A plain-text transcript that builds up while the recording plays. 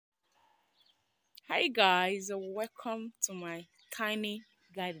Hi guys, welcome to my tiny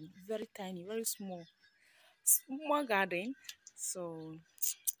garden. Very tiny, very small garden. So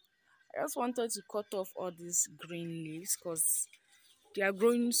I just wanted to cut off all these green leaves because they are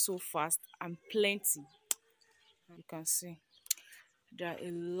growing so fast and plenty. You can see there are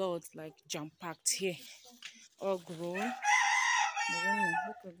a lot like jam packed here, all grown. I don't know.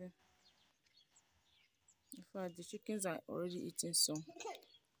 Look at them. In fact, the chickens are already eating some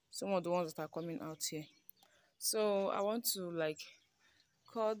of the ones that are coming out here. So I want to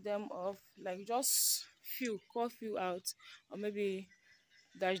cut them off, like just cut few out, or maybe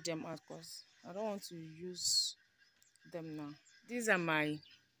dash them out because I don't want to use them now. These are my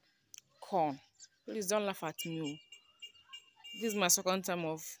corn. Please don't laugh at me. This is my second time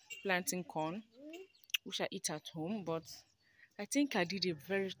of planting corn, which I eat at home, but I think I did a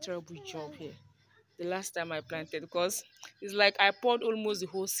very terrible job here the last time I planted because it's like I poured almost the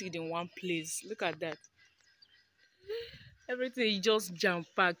whole seed in one place. Look at that. Everything is just jam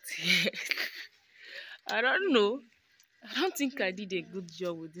packed here. I don't know. I don't think I did a good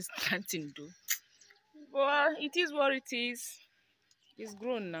job with this planting though. But it is what it is. It's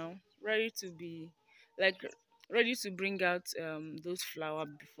grown now, ready to be like ready to bring out those flowers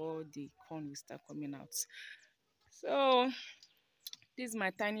before the corn will start coming out. So this is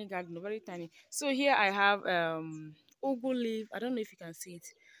my tiny garden, very tiny. So here I have ugu leaf. I don't know if you can see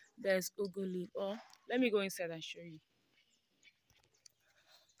it. There's ugu leaf. Oh, let me go inside and show you.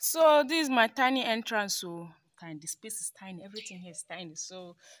 So this is my tiny entrance. So the space is tiny, everything here is tiny,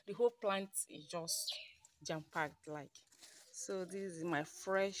 so the whole plant is just jam packed like. So this is my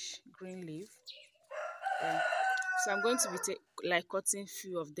fresh green leaf. So I'm going to be cutting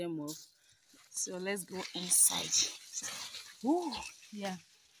few of them off. So let's go inside. Ooh, yeah.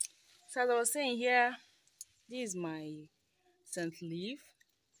 So as I was saying here, this is my scent leaf.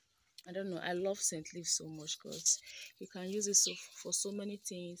 I don't know, I love scent leaf so much because you can use it for so many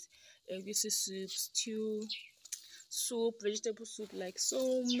things. ABC soup, stew, soup, vegetable soup, like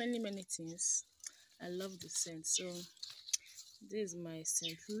so many things. I love the scent. So this is my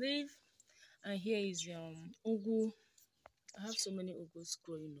scent leaf, and here is ugu. I have so many ugus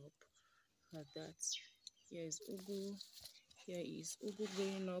growing up like that. Here is ugu, here is ugu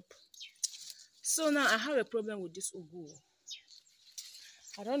growing up. So now I have a problem with this ugu.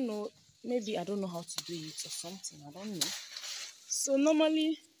 I don't know, maybe I don't know how to do it or something, I don't know. So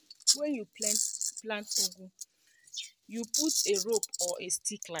normally when you plant ugu, you put a rope or a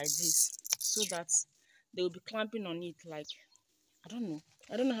stick like this so that they will be clamping on it, like I don't know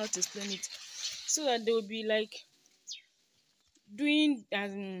how to explain it, so that they will be like doing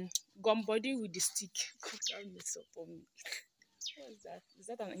gum body with the stick. What is that? Is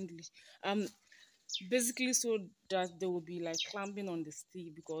that an English? Basically so that they will be like clamping on the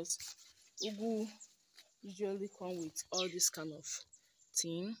stick, because ugu usually come with all this kind of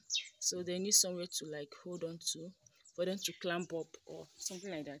thing, so they need somewhere to like hold on to for them to clamp up or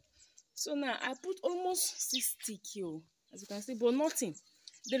something like that. So now I put almost 6 sticks here, as you can see, but nothing.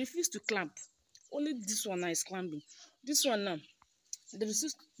 They refuse to clamp. Only this one now is clamping. This one now, they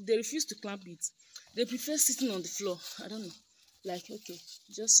refuse to clamp it. They prefer sitting on the floor. I don't know. Like, okay,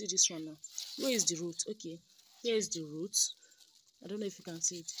 just see this one now. Where is the root? Okay, here is the root. I don't know if you can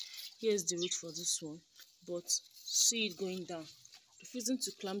see it. Here is the root for this one, but see it going down, refusing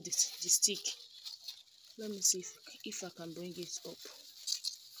to clamp the stick. Let me see if I can bring it up.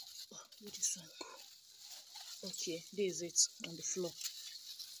 Oh, where this one go? Okay, there is it on the floor.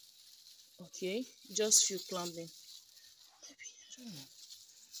 Okay, just few clamping. Maybe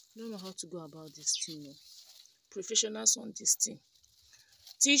I don't know how to go about this thing. No. Professionals on this thing.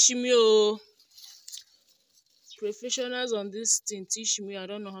 Teach me, oh. Professionals on this thing, teach me. I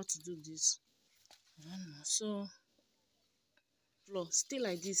don't know how to do this. I don't know. So floor, stay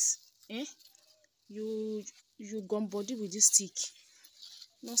like this. You gum body with this stick,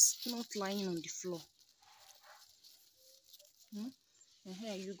 not lying on the floor.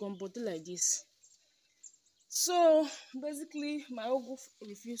 You gum body like this. So basically my ugu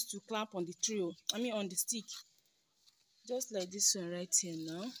refused to clamp on the tree, on the stick, just like this one right here.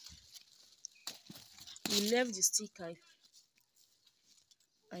 Now we left the stick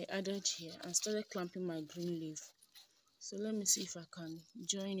I added here and started clamping my green leaf. So let me see if I can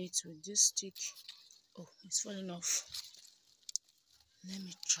join it with this stick. Oh, it's falling off. Let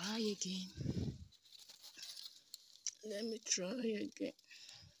me try again.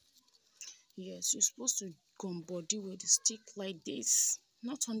 Yes, you're supposed to gum body with the stick like this,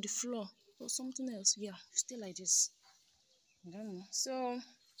 not on the floor or something else. Yeah, stay like this. I don't know. So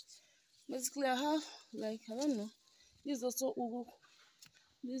basically I have I don't know. This is also ugu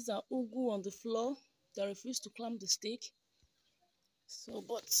These are ugu on the floor that refuse to climb the stake. So,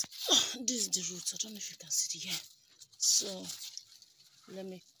 but this is the root. I don't know if you can see it here. So, let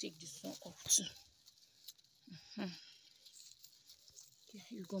me take this one off too. Yeah,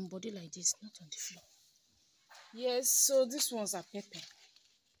 you go on body like this, not on the floor. Yes, so these ones are pepper.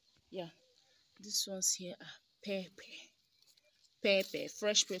 Yeah, these ones here are pepper. Pepper,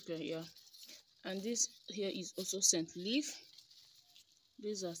 fresh pepper, yeah. And this here is also scent leaf.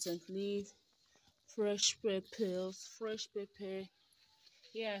 These are scent leaf, fresh peppers, fresh pepper.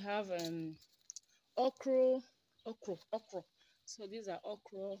 Here I have okra. So these are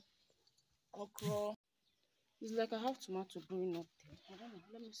okra. It's like I have tomato growing up there. I don't know.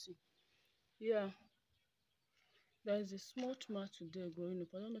 Let me see. Yeah, there is a small tomato there growing up.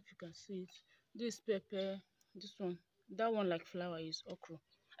 I don't know if you can see it. This pepper, this one, that one like flower is okra.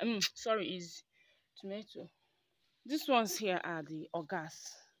 Sorry, is tomato. These ones here are the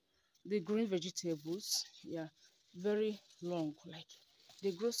ogas, the green vegetables. Yeah, very long. Like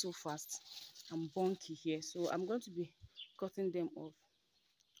they grow so fast and bunky here. So I'm going to be cutting them off.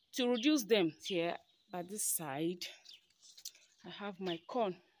 To reduce them here at this side, I have my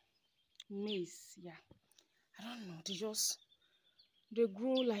corn, maize. Yeah, I don't know. They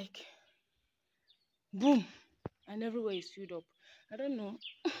grow like boom, and everywhere is filled up. I don't know.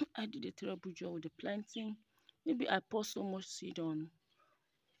 I did a terrible job with the planting. Maybe I poured so much seed on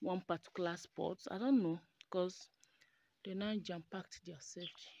one particular spot. I don't know, because they now jam packed themselves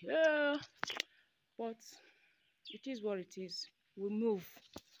here. But it is what it is. We move.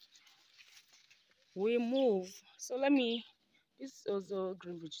 We move. So this is also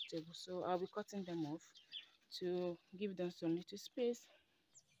green vegetable. So I'll be cutting them off to give them some little space.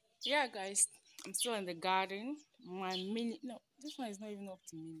 Yeah, guys, I'm still in the garden. This one is not even up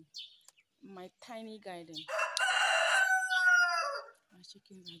to mini. My tiny garden. My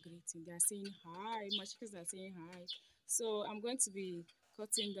chickens are greeting. They are saying hi. My chickens are saying hi. So I'm going to be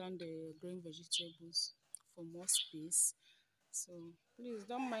cutting down the green vegetables for more space. So please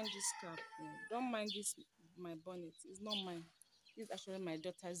don't mind this cap. Don't mind this my bonnet. It's not mine. This is actually my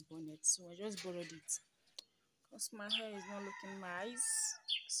daughter's bonnet. So I just borrowed it because my hair is not looking nice.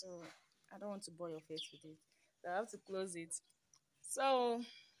 So I don't want to bore your face with it. So I have to close it. So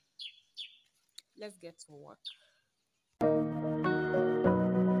let's get to work.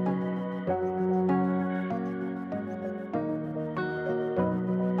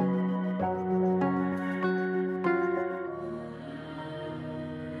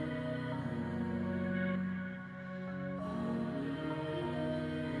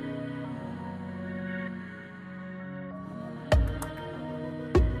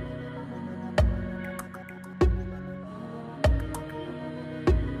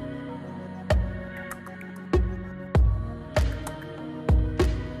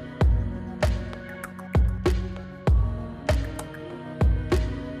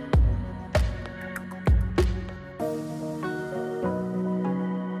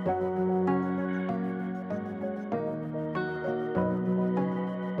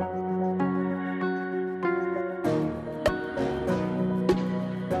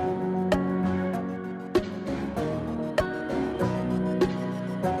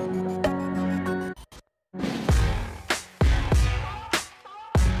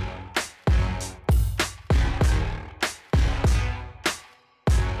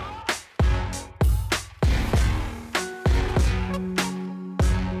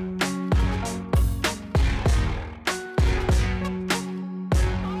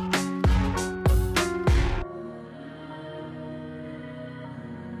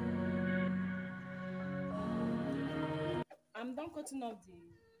 I'm done cutting off the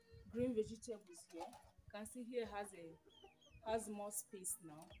green vegetables here. You can see here has more space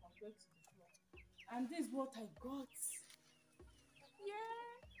now compared to the floor. And this is what I got.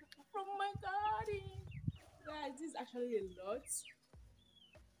 Yeah, from my garden. Guys, this is actually a lot.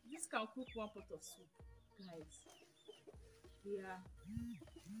 This can cook one pot of soup, guys. Yeah,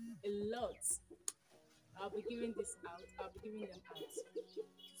 a lot. I'll be giving this out. I'll be giving them out to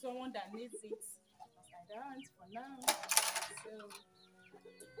someone that needs it. Because I don't for now. So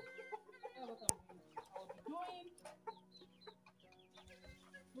that's what I'll be doing.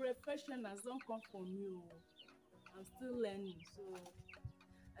 Professionals don't come from you. I'm still learning. So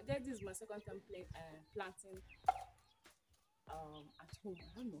I guess this is my second time planting at home. I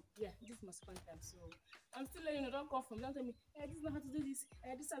don't know. Yeah, this is my second time. So I'm still learning. Don't come from. Don't tell me, hey, this is not how to do this.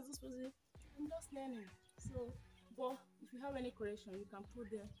 This is supposed to. I'm just learning. So, but if you have any correction, you can put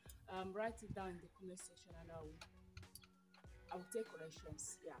them. Write it down in the comment section, and I will take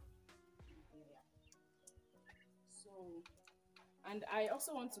corrections. Yeah. So And I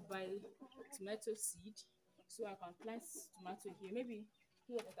also want to buy tomato seed so I can plant tomato here. Maybe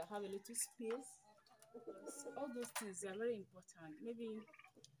here that I have a little space. Because all those things are very important. Maybe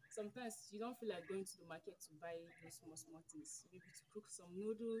sometimes you don't feel like going to the market to buy those small small things. Maybe to cook some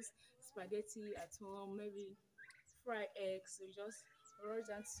noodles, spaghetti at home, maybe fry eggs. So you just rush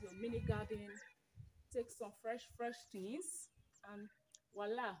down to your mini garden, take some fresh things, and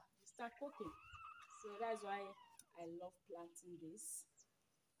voila, you start cooking. So that's why I love planting this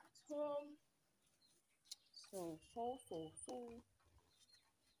at home. So.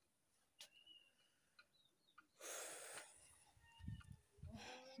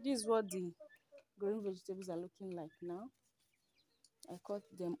 This is what the green vegetables are looking like now. I cut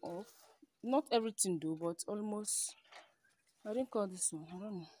them off. Not everything though, but almost. I didn't cut this one. I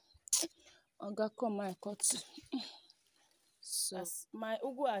don't know. Oga come, I cut. So as my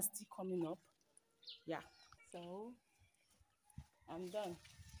ugu are still coming up. Yeah. So I'm done.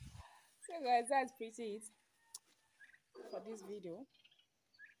 So guys, that's pretty it for this video.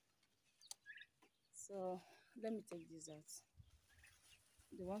 So let me take this out.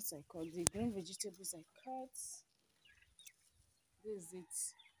 The ones I cut, the green vegetables I cut. This is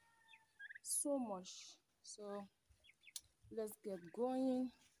it. So much. So let's get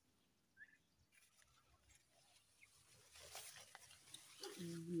going.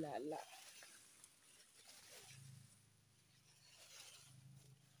 Ooh la la.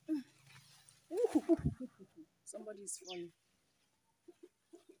 Somebody is funny.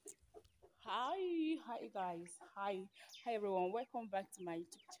 Hi guys, hi everyone. Welcome back to my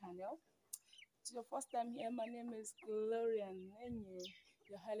YouTube channel. If it's your first time here, my name is Gloria Nenye.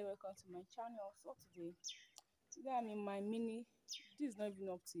 You're highly welcome to my channel. So today I'm in my mini. This is not even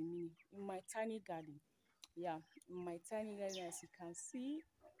up to a mini. In my tiny garden. Yeah, in my tiny garden, as you can see,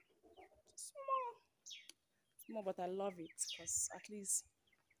 small, but I love it because at least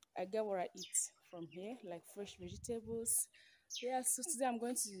I get what I eat from here, like fresh vegetables. Yeah, so today I'm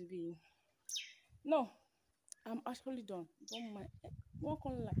going to be no, I'm actually done. Don't mind. Walk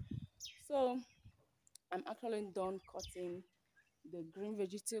on like so. I'm actually done cutting the green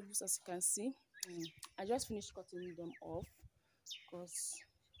vegetables, as you can see. I just finished cutting them off because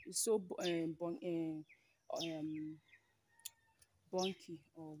it's so bunky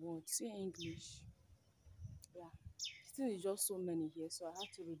or what? Say English. Yeah, still is just so many here, so I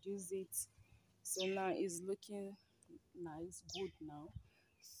have to reduce it. So now it's looking nice, good now.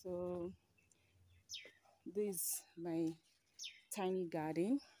 So this my tiny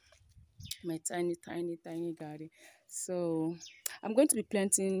garden, my tiny garden. So I'm going to be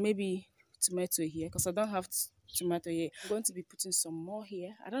planting maybe tomato here because I don't have tomato here. I'm going to be putting some more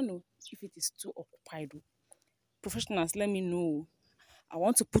here. I don't know if it is too occupied. Professionals, let me know. I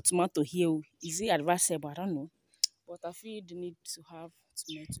want to put tomato here. Is it advisable? I don't know, but I feel the need to have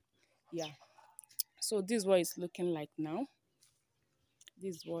tomato. Yeah. So this is what it's looking like now.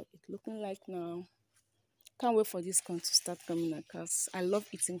 This is what it's looking like now. Can't wait for this corn to start coming out because I love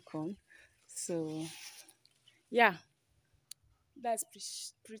eating corn. So yeah, that's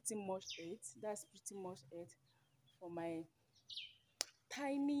pretty much it. That's pretty much it for my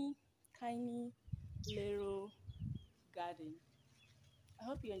tiny little garden. I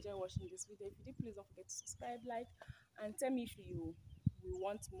hope you enjoy watching this video. If you did, please don't forget to subscribe, like, and tell me if you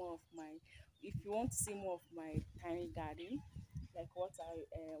want more of my, if you want to see more of my tiny garden, like what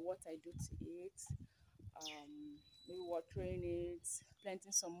I do to it, maybe watering it,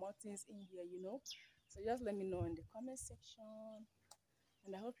 planting some more things in here, you know. So just let me know in the comment section,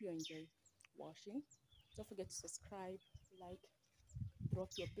 and I hope you enjoy watching. Don't forget to subscribe, like,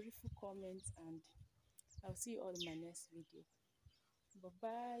 drop your beautiful comments, and I'll see you all in my next video. Bye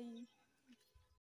bye.